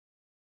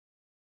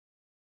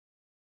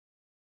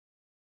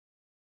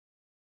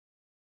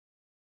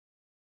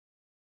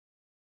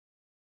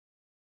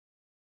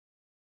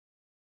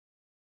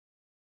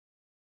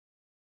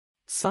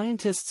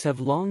Scientists have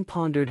long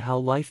pondered how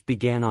life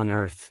began on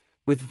Earth,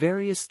 with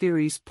various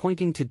theories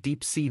pointing to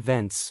deep-sea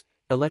vents,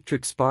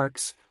 electric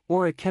sparks,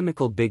 or a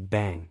chemical Big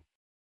Bang.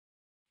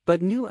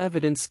 But new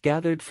evidence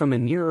gathered from a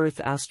near-Earth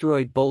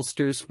asteroid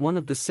bolsters one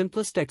of the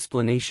simplest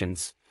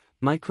explanations: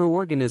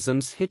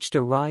 microorganisms hitched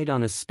a ride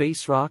on a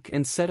space rock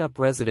and set up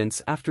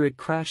residence after it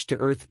crashed to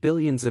Earth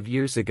billions of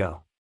years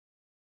ago.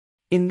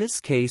 In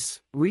this case,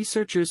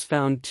 researchers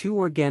found two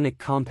organic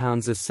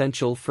compounds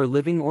essential for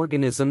living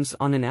organisms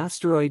on an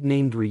asteroid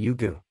named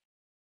Ryugu.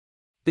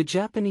 The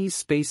Japanese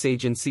space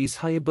agency's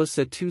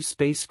Hayabusa 2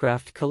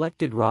 spacecraft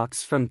collected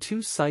rocks from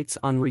two sites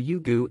on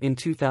Ryugu in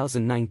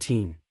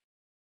 2019.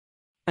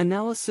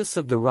 Analysis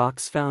of the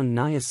rocks found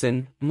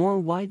niacin, more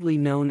widely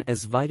known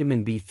as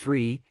vitamin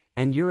B3,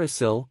 and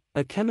uracil,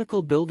 a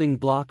chemical building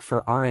block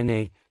for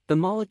RNA, the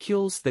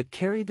molecules that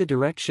carry the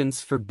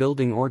directions for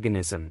building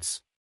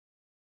organisms.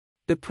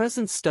 The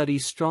present study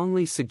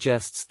strongly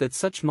suggests that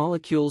such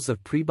molecules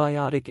of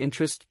prebiotic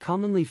interest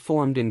commonly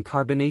formed in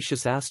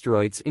carbonaceous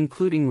asteroids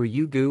including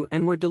Ryugu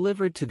and were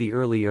delivered to the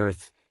early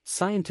Earth,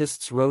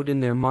 scientists wrote in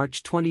their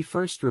March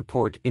 21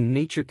 report in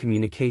Nature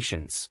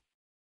Communications.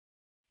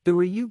 The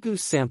Ryugu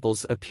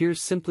samples appear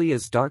simply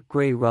as dark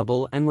gray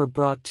rubble and were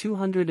brought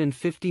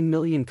 250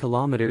 million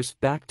kilometers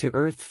back to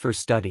Earth for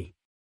study.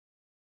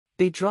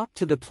 They dropped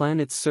to the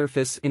planet's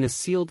surface in a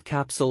sealed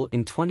capsule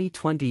in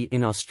 2020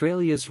 in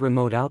Australia's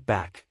remote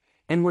outback,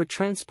 and were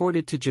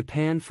transported to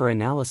Japan for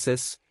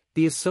analysis,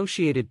 the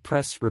Associated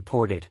Press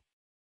reported.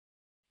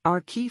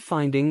 Our key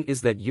finding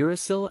is that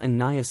uracil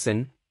and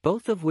niacin,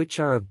 both of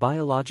which are of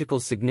biological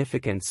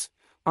significance,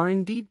 are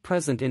indeed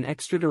present in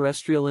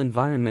extraterrestrial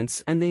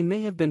environments, and they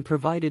may have been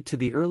provided to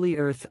the early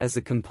Earth as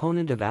a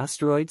component of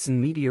asteroids and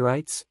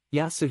meteorites.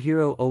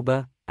 Yasuhiro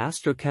Oba,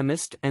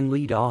 astrochemist and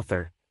lead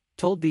author,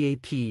 told the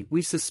AP,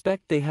 "We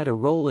suspect they had a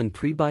role in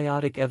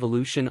prebiotic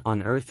evolution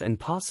on Earth and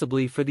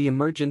possibly for the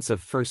emergence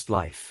of first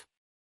life."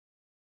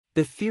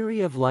 The theory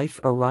of life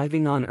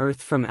arriving on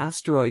Earth from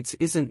asteroids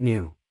isn't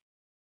new.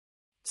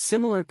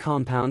 Similar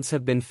compounds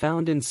have been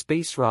found in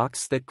space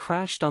rocks that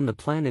crashed on the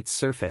planet's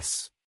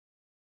surface.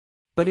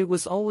 But it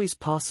was always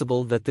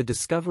possible that the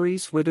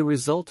discoveries were the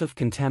result of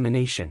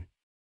contamination.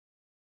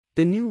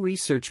 The new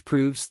research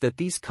proves that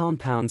these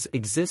compounds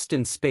exist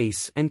in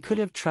space and could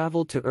have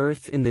traveled to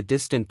Earth in the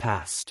distant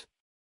past.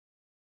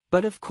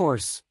 But of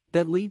course,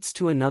 that leads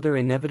to another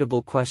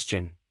inevitable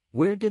question: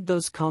 where did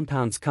those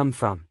compounds come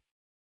from?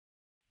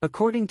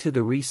 According to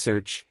the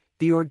research,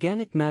 the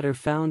organic matter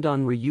found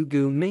on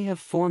Ryugu may have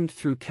formed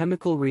through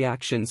chemical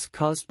reactions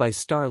caused by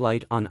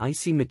starlight on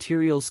icy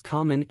materials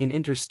common in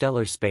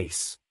interstellar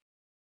space.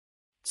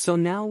 So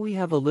now we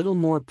have a little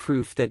more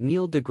proof that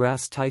Neil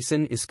deGrasse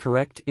Tyson is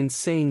correct in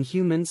saying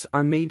humans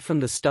are made from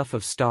the stuff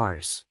of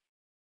stars.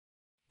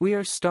 We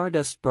are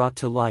stardust brought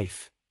to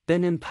life,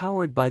 then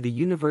empowered by the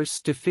universe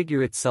to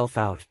figure itself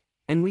out,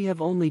 and we have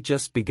only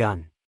just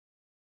begun.